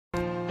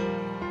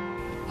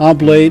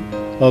Oblate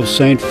of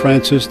St.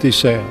 Francis de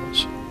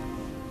Sales.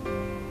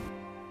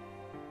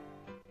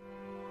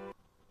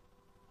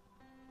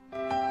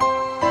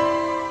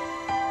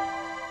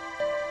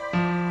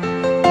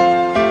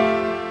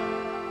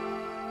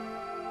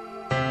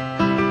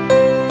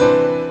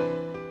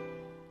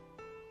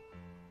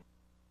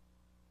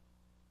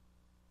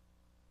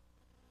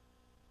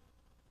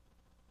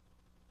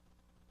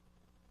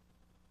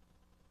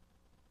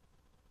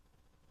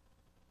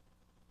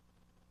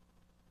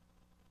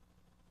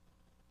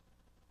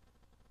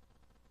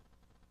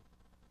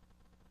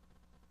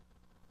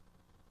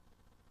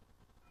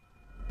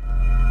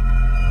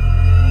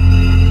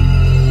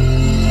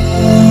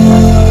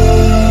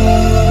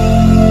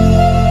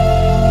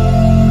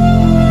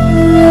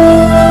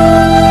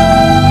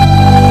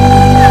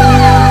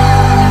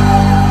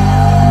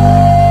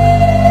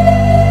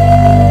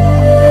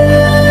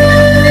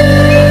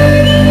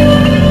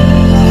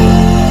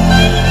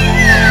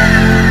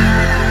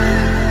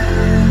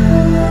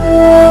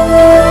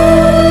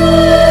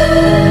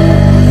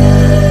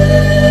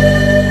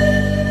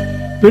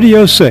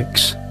 Video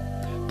 6,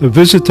 The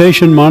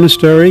Visitation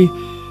Monastery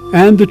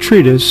and the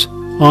Treatise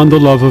on the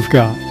Love of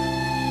God.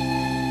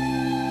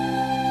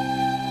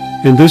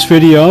 In this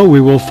video, we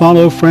will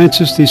follow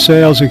Francis de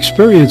Sales'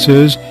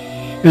 experiences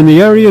in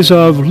the areas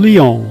of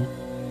Lyon,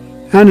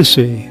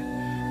 Annecy,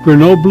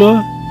 Grenoble,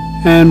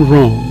 and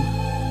Rome.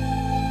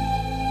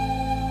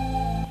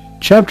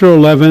 Chapter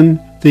 11,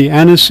 The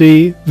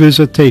Annecy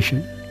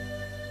Visitation.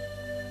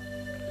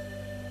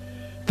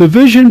 The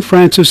vision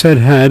Francis had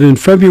had in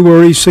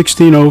February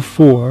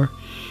 1604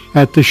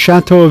 at the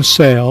Chateau of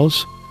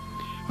Sales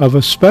of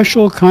a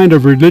special kind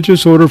of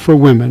religious order for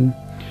women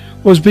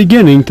was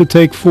beginning to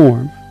take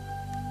form.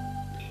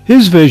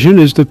 His vision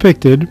is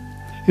depicted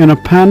in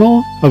a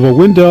panel of a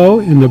window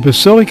in the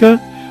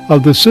Basilica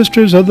of the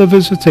Sisters of the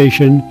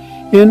Visitation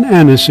in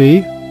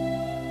Annecy,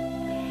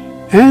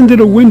 and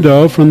in a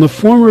window from the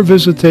former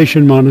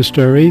Visitation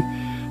Monastery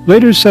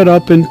later set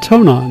up in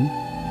Thonon,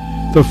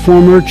 the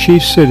former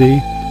chief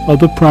city of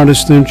the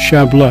Protestant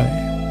Chablais.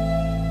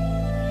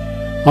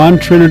 On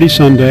Trinity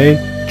Sunday,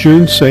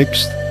 June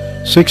 6,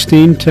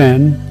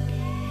 1610,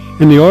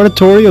 in the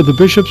oratory of the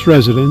bishop's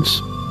residence,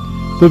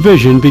 the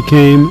vision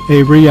became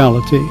a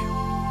reality.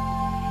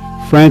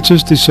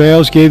 Francis de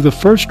Sales gave the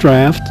first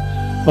draft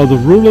of the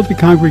rule of the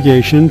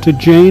congregation to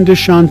Jane de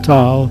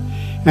Chantal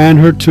and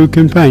her two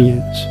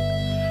companions,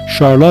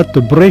 Charlotte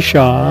de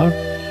Bréchard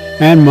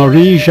and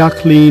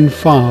Marie-Jacqueline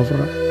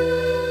Favre.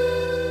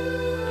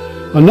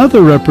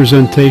 Another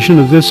representation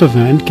of this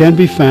event can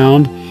be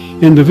found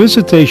in the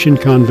Visitation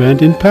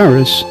Convent in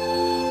Paris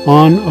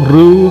on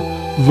Rue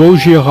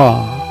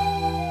Vaugirard.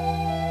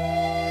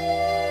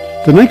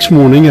 The next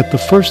morning at the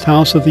first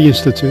house of the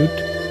Institute,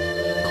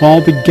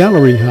 called the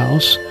Gallery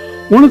House,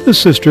 one of the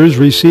sisters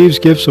receives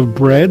gifts of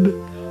bread,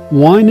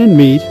 wine, and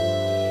meat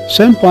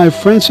sent by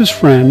Francis'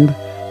 friend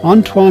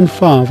Antoine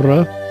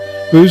Favre,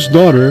 whose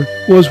daughter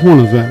was one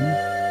of them.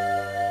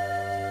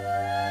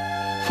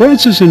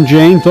 Francis and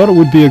Jane thought it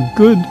would be a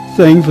good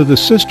thing for the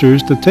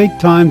sisters to take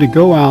time to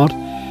go out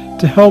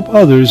to help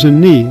others in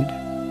need.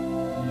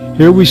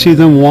 Here we see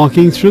them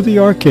walking through the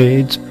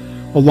arcades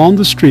along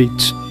the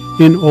streets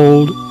in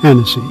Old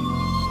Annecy.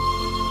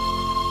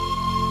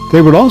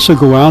 They would also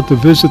go out to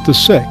visit the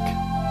sick.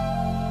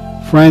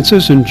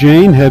 Francis and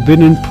Jane had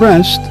been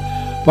impressed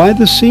by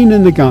the scene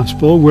in the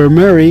Gospel where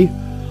Mary,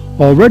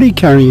 already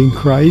carrying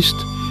Christ,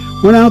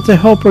 went out to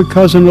help her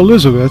cousin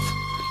Elizabeth,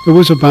 who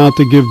was about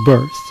to give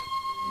birth.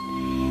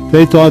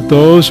 They thought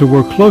those who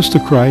were close to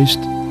Christ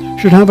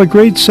should have a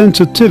great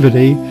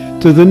sensitivity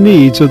to the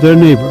needs of their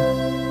neighbor.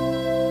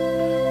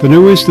 The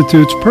new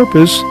Institute's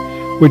purpose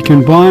would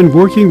combine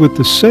working with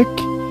the sick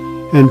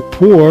and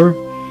poor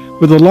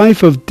with a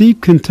life of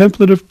deep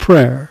contemplative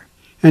prayer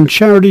and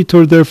charity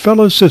toward their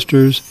fellow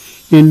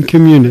sisters in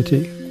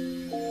community.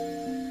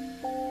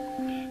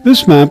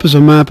 This map is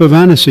a map of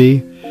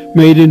Annecy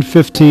made in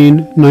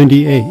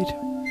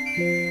 1598.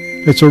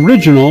 Its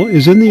original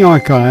is in the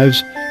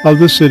archives of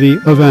the city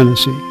of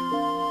Annecy.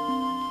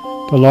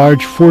 The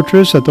large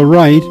fortress at the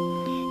right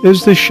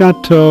is the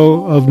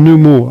Chateau of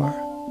Nemours.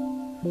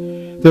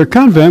 Their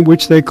convent,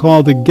 which they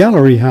called the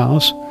Gallery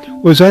House,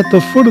 was at the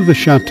foot of the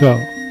chateau,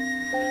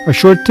 a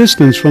short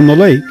distance from the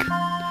lake,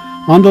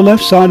 on the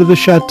left side of the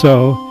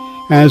chateau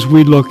as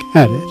we look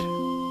at it.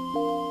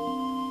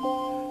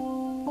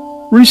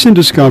 Recent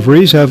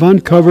discoveries have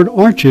uncovered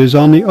arches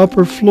on the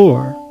upper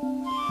floor.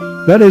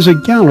 That is a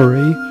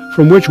gallery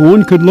from which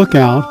one could look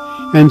out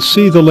and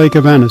see the Lake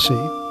of Annecy.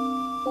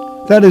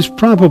 That is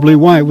probably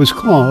why it was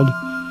called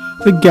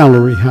the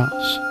Gallery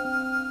House.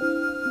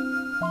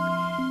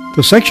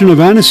 The section of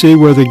Annecy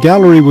where the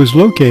gallery was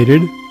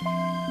located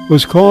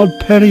was called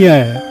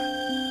Perrières,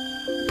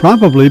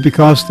 probably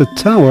because the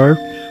tower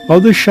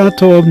of the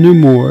Chateau of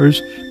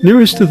Nemours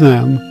nearest to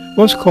them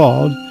was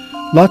called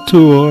La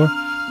Tour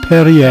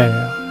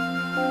Perrière.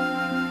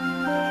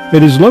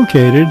 It is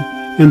located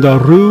in the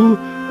Rue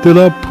de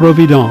la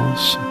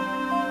Providence.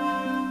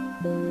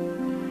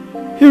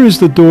 Here is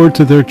the door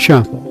to their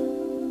chapel.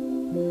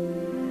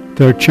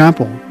 their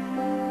chapel,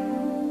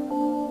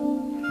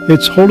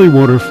 its holy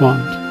water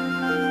font,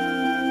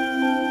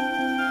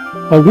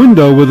 a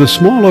window with a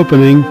small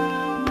opening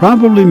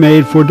probably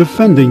made for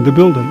defending the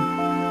building,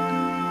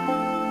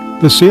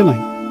 the ceiling,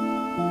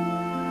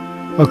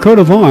 a coat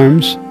of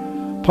arms,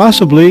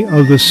 possibly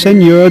of the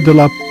Seigneur de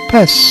la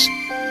Pesse,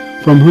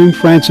 from whom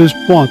Francis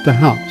bought the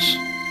house.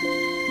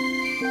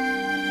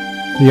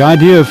 The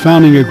idea of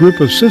founding a group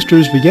of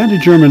sisters began to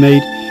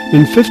germinate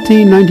in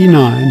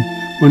 1599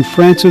 when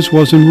Francis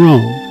was in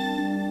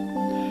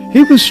Rome.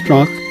 He was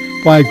struck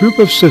by a group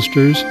of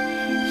sisters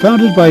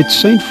founded by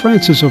St.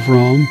 Francis of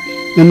Rome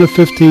in the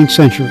 15th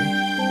century.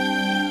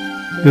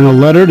 In a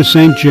letter to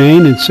St.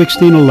 Jane in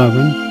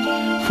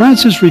 1611,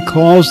 Francis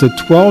recalls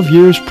that 12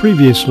 years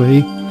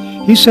previously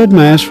he said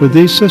Mass for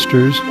these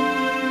sisters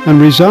and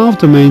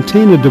resolved to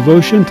maintain a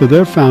devotion to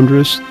their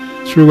foundress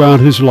throughout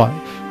his life.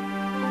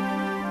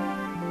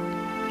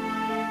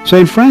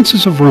 St.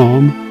 Francis of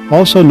Rome,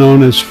 also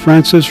known as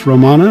Francis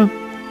Romana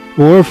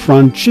or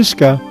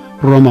Francisca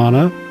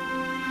Romana,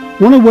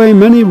 won away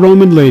many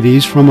Roman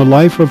ladies from a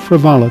life of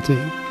frivolity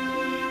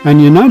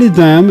and united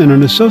them in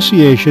an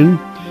association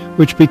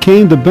which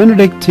became the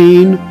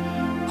Benedictine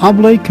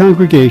Oblate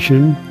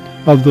Congregation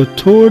of the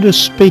Tour de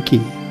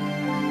Specchi,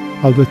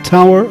 of the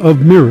Tower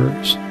of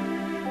Mirrors.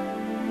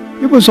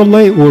 It was a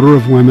lay order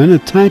of women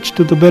attached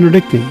to the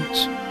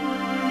Benedictines.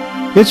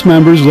 Its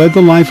members led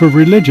the life of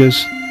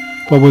religious,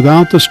 but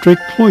without the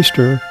strict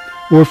cloister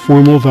or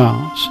formal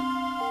vows.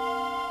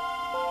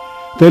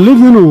 They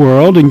lived in a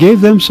world and gave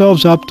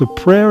themselves up to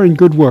prayer and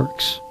good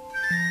works.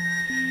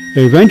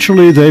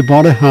 Eventually they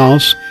bought a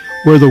house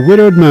where the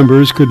widowed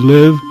members could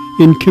live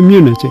in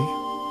community.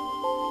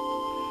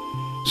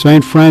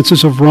 St.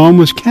 Francis of Rome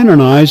was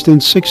canonized in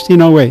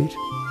 1608.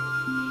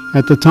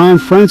 At the time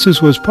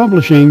Francis was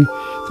publishing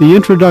the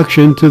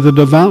Introduction to the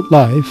Devout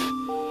Life,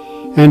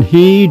 and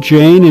he,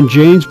 Jane, and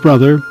Jane's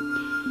brother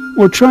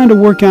were trying to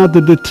work out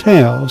the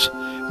details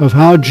of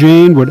how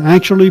Jane would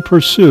actually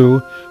pursue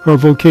her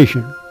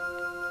vocation.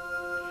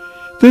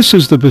 This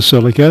is the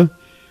basilica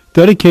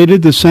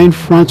dedicated to St.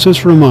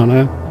 Francis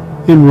Romana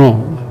in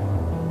Rome.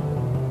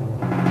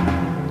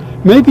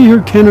 Maybe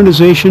her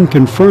canonization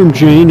confirmed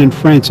Jane and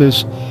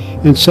Francis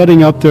in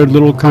setting up their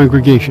little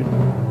congregation.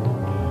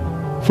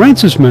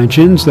 Francis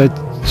mentions that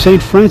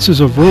St.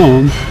 Francis of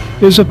Rome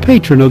is a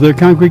patron of their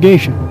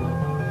congregation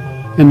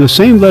in the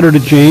same letter to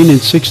Jane in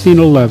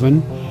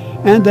 1611,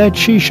 and that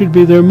she should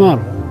be their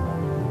model.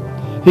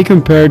 He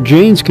compared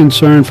Jane's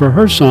concern for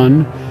her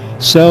son,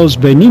 Cels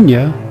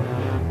Benigna,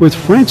 with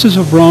Francis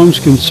of Rome's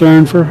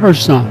concern for her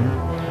son,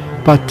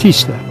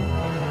 Battista.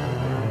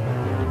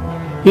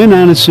 In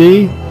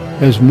Annecy,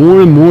 as more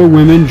and more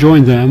women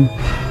joined them,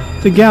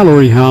 the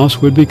gallery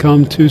house would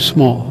become too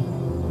small.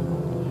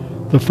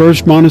 The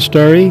first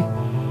monastery,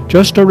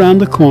 just around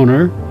the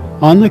corner,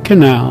 on the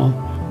canal,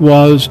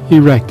 was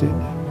erected.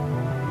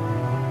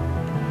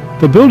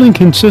 The building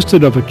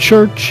consisted of a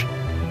church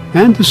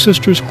and the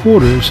sisters'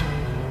 quarters,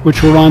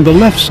 which were on the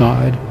left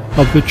side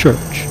of the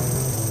church.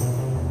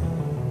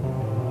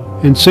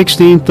 In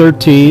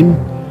 1613,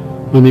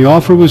 when the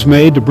offer was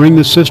made to bring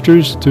the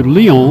sisters to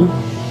Lyon,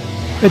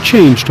 a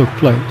change took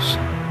place.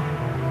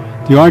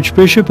 The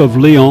Archbishop of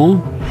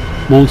Lyon,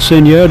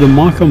 Monseigneur de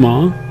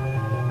Marcoman,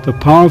 the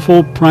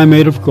powerful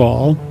primate of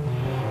Gaul,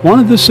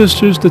 wanted the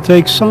sisters to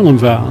take solemn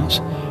vows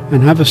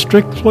and have a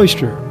strict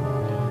cloister,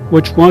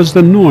 which was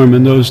the norm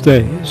in those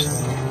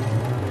days.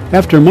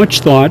 After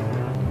much thought,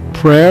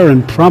 prayer,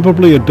 and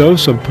probably a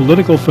dose of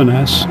political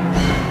finesse,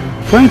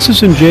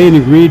 Francis and Jane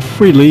agreed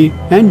freely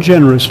and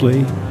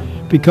generously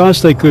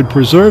because they could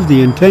preserve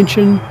the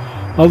intention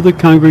of the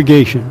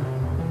congregation,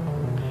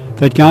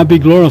 that God be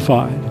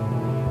glorified,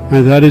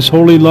 and that His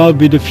holy love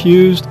be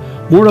diffused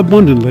more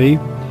abundantly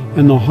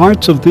in the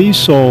hearts of these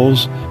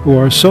souls who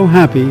are so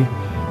happy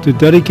to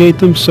dedicate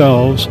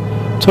themselves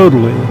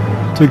totally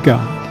to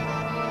God.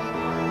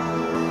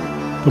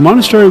 The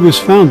monastery was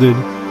founded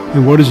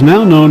in what is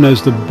now known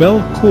as the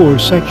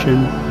Bellecour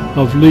section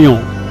of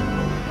Lyon.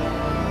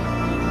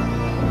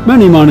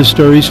 Many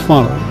monasteries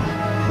followed.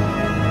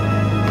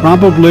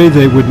 Probably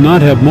they would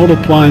not have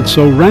multiplied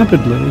so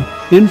rapidly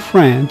in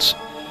France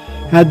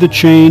had the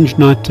change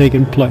not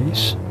taken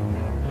place.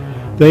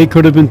 They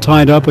could have been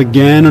tied up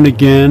again and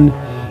again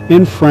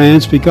in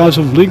France because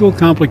of legal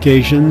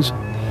complications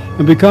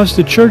and because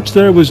the church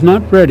there was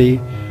not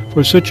ready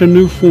for such a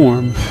new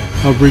form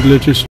of religious